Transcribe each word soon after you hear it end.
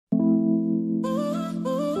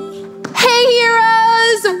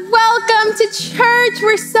Welcome to church.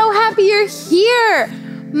 We're so happy you're here.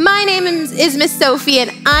 My name is Miss Sophie, and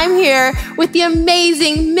I'm here with the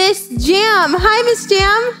amazing Miss Jam. Hi, Miss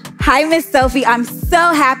Jam. Hi, Miss Sophie. I'm so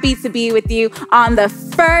happy to be with you on the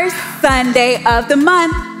first Sunday of the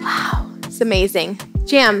month. Wow, it's amazing.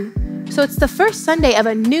 Jam, so it's the first Sunday of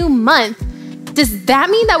a new month. Does that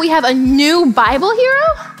mean that we have a new Bible hero?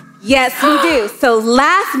 Yes, we do. So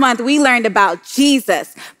last month we learned about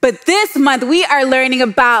Jesus, but this month we are learning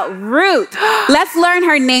about Ruth. Let's learn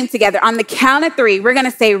her name together. On the count of three, we're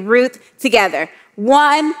gonna say Ruth together.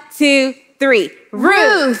 1, 2, 3.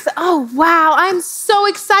 Ruth. Oh, wow. I'm so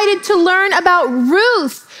excited to learn about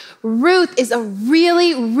Ruth. Ruth is a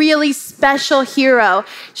really, really special hero.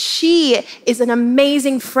 She is an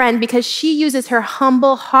amazing friend because she uses her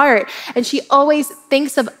humble heart and she always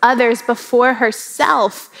thinks of others before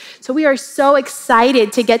herself. So we are so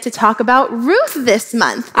excited to get to talk about Ruth this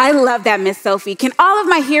month. I love that, Miss Sophie. Can all of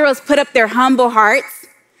my heroes put up their humble hearts?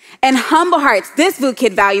 And humble hearts, this VOUS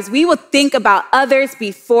Kid values, we will think about others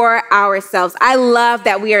before ourselves. I love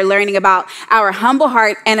that we are learning about our humble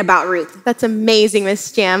heart and about Ruth. That's amazing,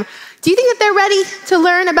 Miss Jam. Do you think that they're ready to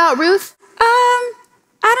learn about Ruth? I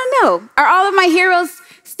don't know. Are all of my heroes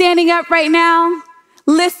standing up right now,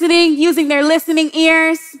 listening, using their listening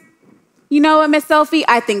ears? You know what, Miss Sophie?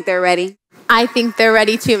 I think they're ready. I think they're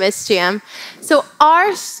ready too, Miss Jam. So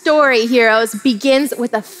our story, heroes, begins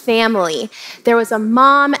with a family. There was a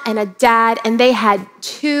mom and a dad, and they had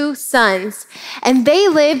 2 sons. And they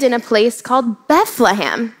lived in a place called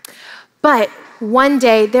Bethlehem. But one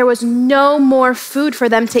day, there was no more food for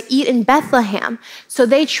them to eat in Bethlehem. So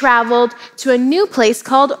they traveled to a new place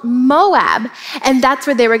called Moab. And that's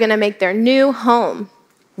where they were gonna make their new home.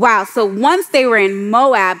 Wow, so once they were in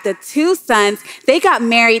Moab, the 2 sons, they got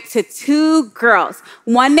married to 2 girls,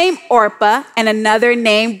 one named Orpah and another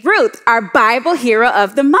named Ruth, our Bible hero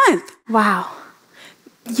of the month. Wow.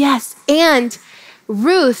 Yes, and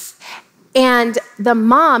Ruth and the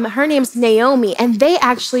mom, her name's Naomi, and they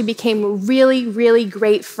actually became really, really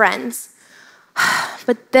great friends.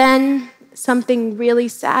 But then something really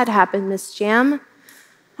sad happened, Miss Jam.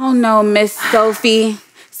 Oh no, Miss Sophie.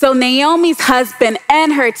 So Naomi's husband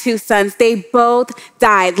and her 2 sons, they both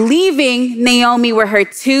died, leaving Naomi with her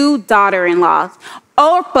 2 daughter-in-laws,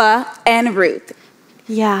 Orpah and Ruth.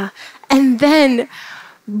 Yeah, and then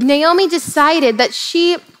Naomi decided that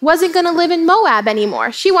she wasn't gonna live in Moab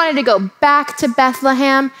anymore. She wanted to go back to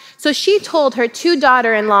Bethlehem. So she told her 2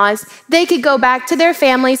 daughter-in-laws they could go back to their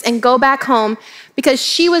families and go back home because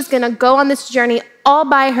she was gonna go on this journey all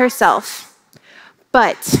by herself.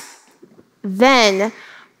 But then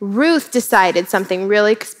Ruth decided something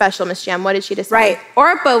really special, Miss Jam. What did she decide? Right,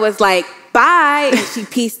 Orpah was like, bye, and she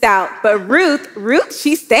peaced out. But Ruth,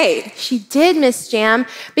 she stayed. She did, Miss Jam,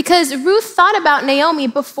 because Ruth thought about Naomi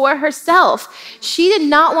before herself. She did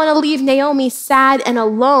not want to leave Naomi sad and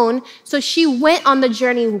alone, so she went on the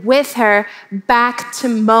journey with her back to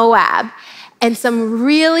Moab. And some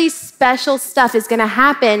really special stuff is gonna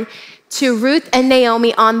happen to Ruth and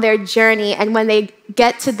Naomi on their journey and when they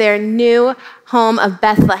get to their new home of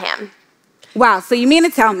Bethlehem. Wow, so you mean to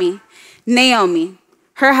tell me Naomi,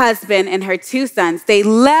 her husband, and her 2 sons, they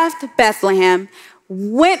left Bethlehem,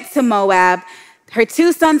 went to Moab, her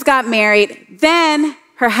 2 sons got married, then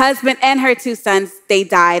her husband and her 2 sons, they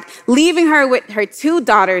died, leaving her with her 2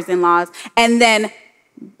 daughters-in-laws, and then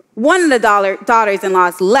one of the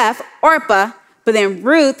daughters-in-laws left, Orpah, but then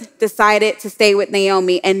Ruth decided to stay with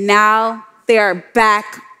Naomi, and now they are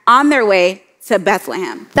back on their way to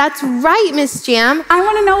Bethlehem. That's right, Miss Jam. I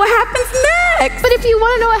want to know what happens next. But if you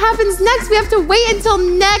want to know what happens next, we have to wait until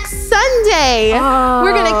next Sunday. Oh,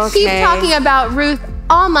 we're going to keep talking about Ruth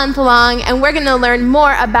all month long, and we're going to learn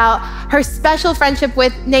more about her special friendship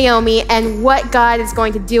with Naomi and what God is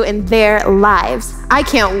going to do in their lives. I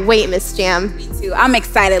can't wait, Miss Jam. Me too. I'm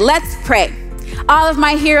excited. Let's pray. All of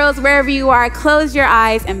my heroes, wherever you are, close your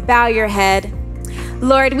eyes and bow your head.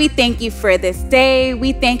 Lord, we thank you for this day.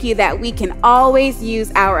 We thank you that we can always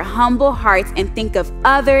use our humble hearts and think of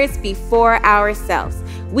others before ourselves.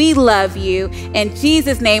 We love you. In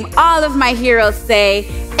Jesus' name, all of my heroes say,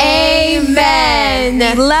 Amen.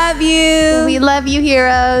 We love you. We love you,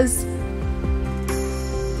 heroes.